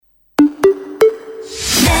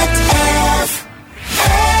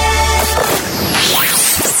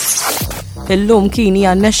Illum kien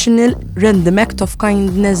hija National Random Act of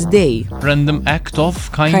Kindness Day. Random Act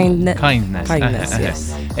of Kindness. Kindness, yes.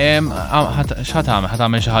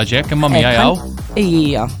 Ħatamel xi ħaġa imma mija jaw?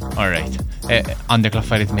 Ija. All right. Għandek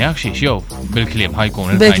l-affarijiet miegħek xiex jew bil-kliem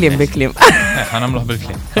ħajkun Bil-kliem. Ħanamluh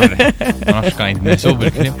bil-kliem. Ma nafx kindness u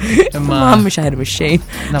bil-kliem. Ma mhux ħarb ix-xejn.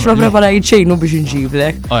 X'propra bħala jċejnu biex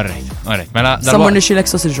inġiblek. All right. Mela Sammur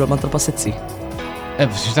nixilek sausage roll ma tal-passetzi.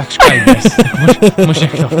 Biex dak kindness. Mhux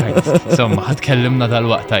hekk of kindness. Insomma, ħadkellimna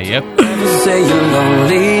dal-waqt tajjeb. Say you're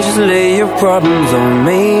lonely, just lay your problems on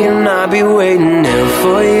me and I'll be waiting there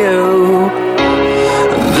for you.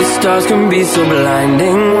 The stars can be so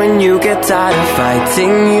blinding when you get tired of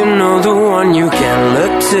fighting. You know the one you can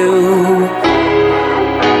look to.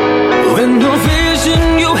 When the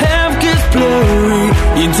vision you have gets blurry,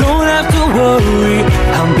 you don't have to worry,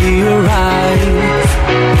 I'll be alright.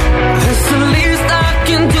 That's the least I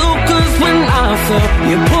can do, 'cause when I fell,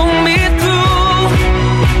 you pull me through.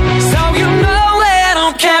 So you know that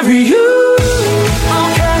I'll carry you.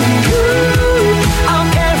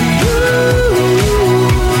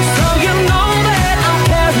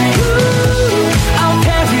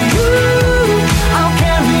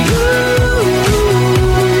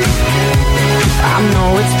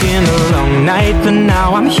 Night, but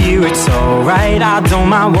now I'm here, it's alright. I don't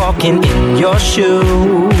mind walking in your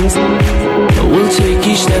shoes. We'll take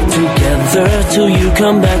each step together till you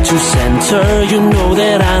come back to center. You know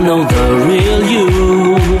that I know the real you.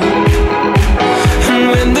 And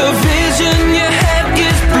when the vision you had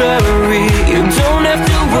gets blurry, you don't have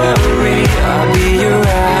to worry, I'll be your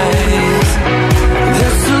eyes.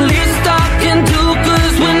 That's the least I can do,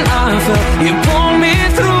 'cause when I fell, you pulled me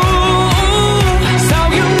through.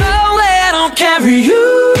 Carry you,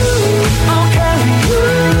 I'll carry you,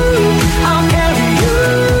 I'll carry you.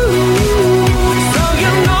 So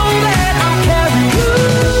you know that I'll carry you,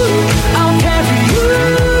 I'll carry you,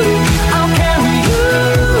 I'll carry you.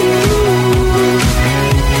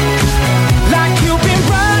 Like you've been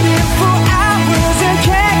running for hours and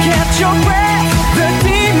can't catch your breath. The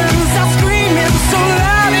demons are screaming so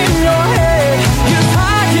loud in your head. You're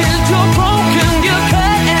tired, you're broken, you're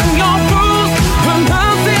cut and you're bruised, but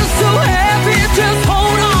nothing's so heavy. Just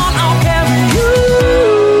hold on, I'll carry you.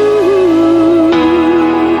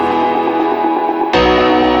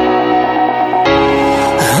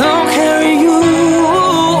 I'll carry you.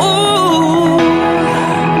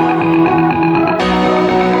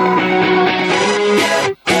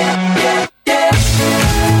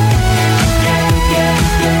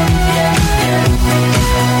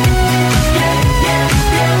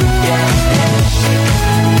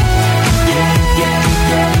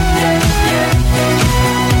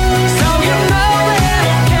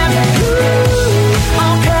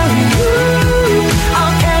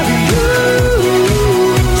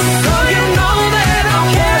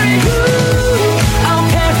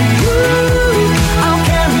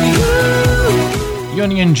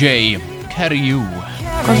 Union J, Carry You.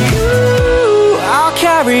 I'll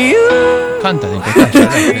carry you. Kanta tinti.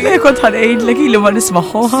 Kont ħanqejdlek ilu ma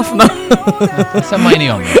nismaħħu ħafna. Semmajni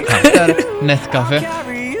jom. Net kafe.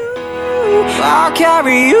 I'll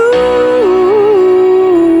carry you.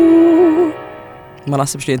 Ma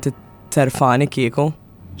nasibx li inti terfani kieku.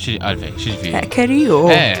 Xi għalfej, xi ġifieri. Carry you.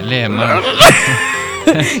 Le, ma.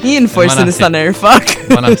 Jien forsi nista' nerfak.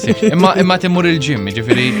 Ma naħsibx. Imma timur il-ġim,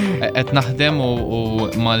 ġifieri qed naħdem u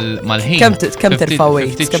mal-ħin. Kemm terfa'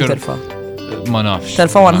 weight? Kemm terfa'? Ma nafx.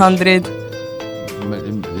 Terfa' 100?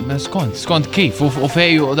 Skont kif u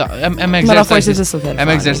fej u hemm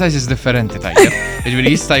exercises differenti tajjeb.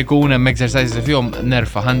 Jiġifieri jista' jkun hemm exercises li fihom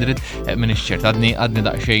nerfa' 100 minn ix-ċert. Għadni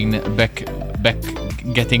daqsxejn back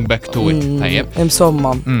getting back to it tajjeb.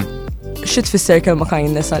 Insomma. Xi tfisser kelma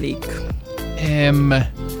kindness għalik?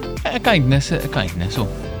 Kindness,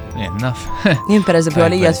 naf. Jien per eżempju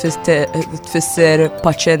għalija tfisser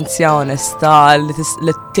paċenzja, onestà, li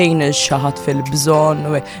tgħin il-xaħat fil-bżonn.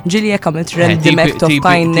 Ġieli jekk għamilt random act of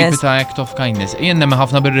kindness. Tipi ta' act of kindness. Jien nemmen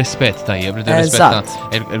ħafna bir-rispett tajjeb, li tirrispetta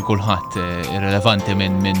il-kulħadd irrelevanti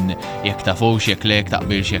minn jekk tafux, jekk le, jekk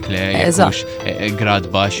taqbilx, jekk le, jekkux grad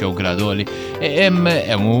baxx jew grad għoli. Hemm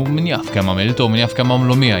min jaf kemm għamiltu, min jaf kemm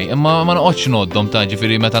għamlu miegħi. Imma ma noqgħodx noddhom ta'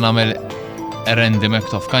 ġifieri meta nagħmel random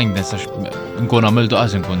act of kindness għax nkun għamiltu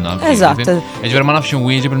għaż nkun naf. Eżatt. Ġifieri ma nafx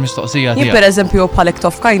inwieġeb il-mistoqsija tiegħek. Jien pereżempju bħal act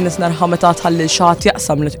of kindness narħa meta tħalli xaħat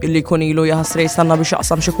jaqsam li jkun ilu jaħasra jistanna biex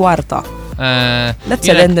jaqsam xi kwarta. That's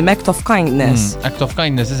a random act of kindness. Act of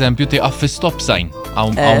kindness, eżempju, tiqaf fi stop sign.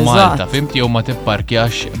 Għaw Malta, fimti, jew ma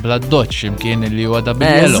tipparkjax bla doċ imkien li huwa da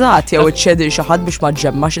bil-yellow. Eżatt, jew iċċedi xi ħadd biex ma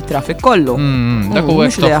ġemmax it-traffic kollu. Dak huwa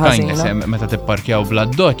act of kindness, meta tipparkjaw bla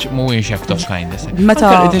doċ mhuwiex act of kindness.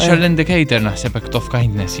 Meta tixel indicator naħseb act of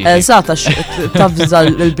kindness. Eżatt, għax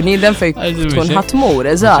tafżal il-bniedem fejn tkun ħatmur,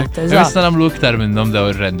 eżatt. Nista' nagħmlu iktar minnhom daw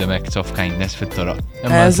ir-random acts of kindness fit-toroq.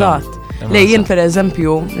 Eżatt. Lejjien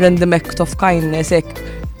pereżempju, random act of kindness hekk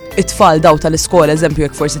it-tfal daw tal-iskola, eżempju,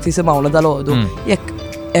 jekk forsi tisimgħuna dal-għodu, jekk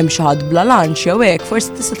hemm xi ħadd bla lunch jew hekk,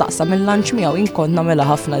 forsi tista' taqsam il-lunch miegħu inkont nagħmilha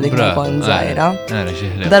ħafna dik kont żgħira.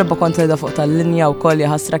 Darba kont qiegħda fuq tal-linja wkoll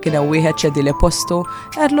ħasra kien hemm wieħed ċedi li postu,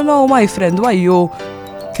 qedlu no my friend, why you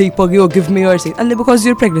people you give me your seat? Għalli because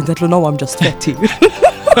you're pregnant, qedlu no I'm just fat here.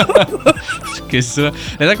 Kissu,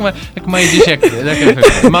 dak ma jiġix hekk,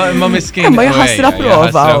 ma miskin. Ma jħassra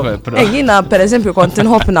prova. Jiena pereżempju kont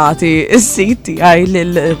inħobb nagħti s-sit tiegħi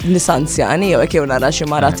lill-nisanzjani jew hekk jew nara xi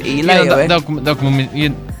mara tqila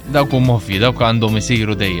jew dawk ovvji, dawk għandhom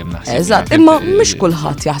isiru dejjem naħseb. Eżatt, imma mhux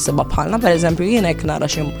kulħadd jaħsebha bħalna, pereżempju jien hekk nara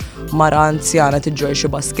xi mara anzjana tiġġor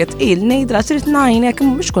xi basket il ngħidra trid ngħinek,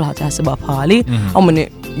 imma mhux kulħadd jaħsebha bħali, hawn min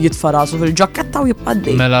jitfa' rasu fil-ġaketta u jibqa'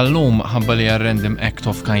 dej. Mela llum ħabba li random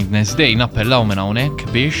act of kindness day nappellaw minn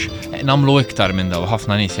hawnhekk biex nagħmlu iktar minn daw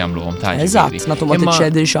ħafna nies jagħmluhom ta' Eżatt, nagħtu ma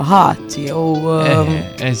tiċċedi xi ħadd jew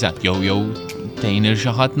eżatt, jew tejn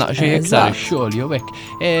il-xaħat naqxie iktar xogħol jew hekk.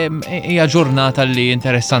 Hija ġurnata li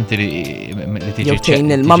interessanti li tiġi. Jew tejn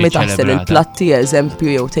il-mami taħsel il-platti eżempju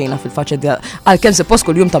jew tejna fil-faċċja għalkemm suppost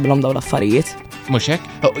kuljum tagħmilhom dawn l-affarijiet. Mhux hekk?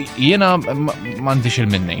 Jiena m'għandix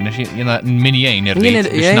il-minnejn, jiena min jgħin irrid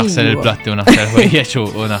biex naħsel il-platti u naħsel ħwejjeġ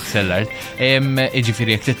u naħsel l-art.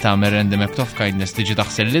 Jiġifieri jekk trid tagħmel random act of kindness tiġi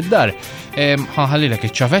taħsel lid-dar. Ħanħallilek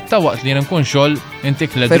iċ-ċavetta waqt li nkun xogħol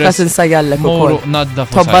intik l-adress. Fil-każ insajjallek ukoll. Nadda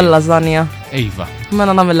fuq. Tobba l-lażanja. Iva.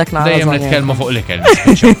 Mela nagħmellek naħa. Dejjem nitkellmu fuq l-ikel.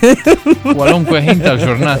 Walunkwe ħin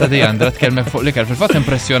tal-ġurnata dejjem għandha tkellmek fuq l-ikel. Fil-fatt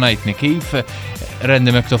impressjonajtni kif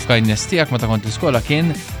random act of kindness tiegħek meta kont l-iskola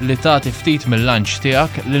kien li tagħti ftit mill-lunch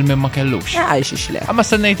tiegħek lil min ma kellux. Għajx ixlek. Ma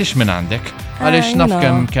stennejtix minn għandek. Għaliex naf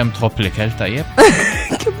kemm tħobb l-ikel tajjeb.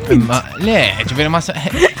 Imma le, ġifieri ma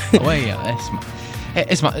wejja,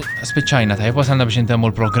 isma' spiċċajna tajjeb wasalna biex intemmu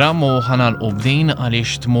l-programm u ħanalqu b'din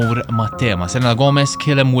għaliex tmur mat-tema. Selena Gomez,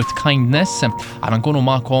 Kill 'Em With Kindness, għara nkunu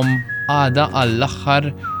magħkom għada għall-aħħar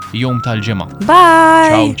jum tal-ġimgħa.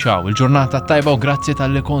 Bye! Ciao, il-ġurnata tajba u grazzi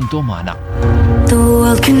tal-li kontu magħna. The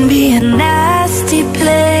world can be a nasty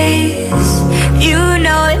place. You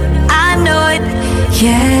know it, I know it,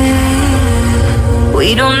 yeah.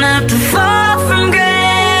 We don't have to fall from grace.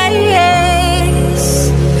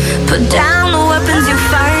 Put down the weapons you're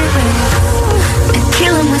firing and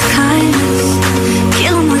kill 'em with kindness.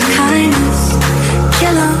 Kill 'em with kindness.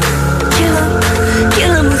 Kill 'em, kill 'em,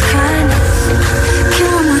 kill 'em with kindness.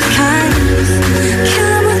 Kill 'em with kindness.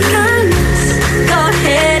 Kill 'em with kindness. Go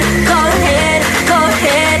ahead, go ahead, go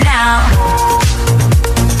ahead now.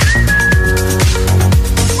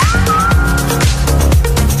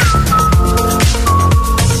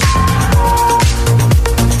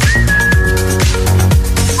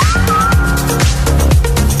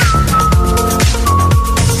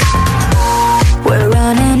 We're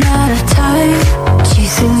running out of time,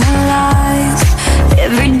 chasing the lies.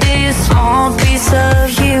 Every day a small piece of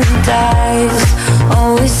you dies.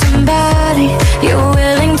 Always somebody you're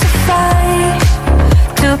willing to fight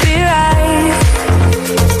to be right.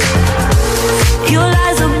 Your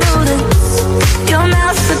lies are bullets, your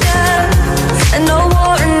mouth's a gun, and no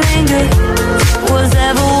war and anger was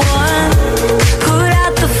ever won. Put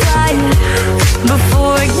out the fire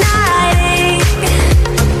before igniting.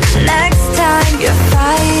 Next time you're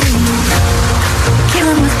fighting, kill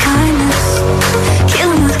 'em with kindness. Kill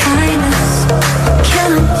 'em with kindness.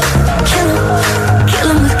 Kill 'em, kill 'em, kill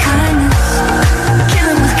 'em with kindness. Kill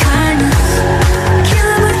 'em with kindness. Kill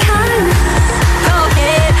 'em with kindness. Go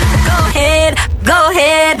ahead, go ahead, go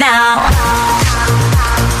ahead now.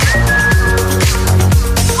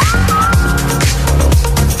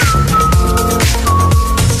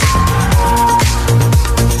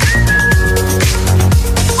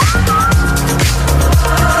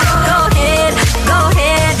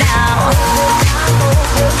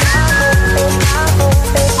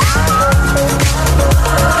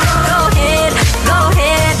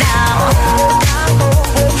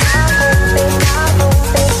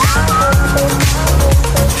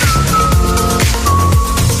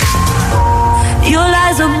 Your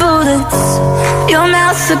lies are bullets, your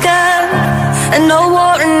mouth's a gun, and no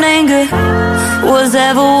war and anger was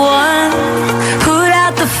ever won. Put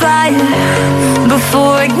out the fire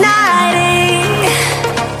before igniting.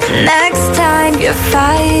 Next time You're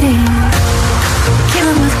fighting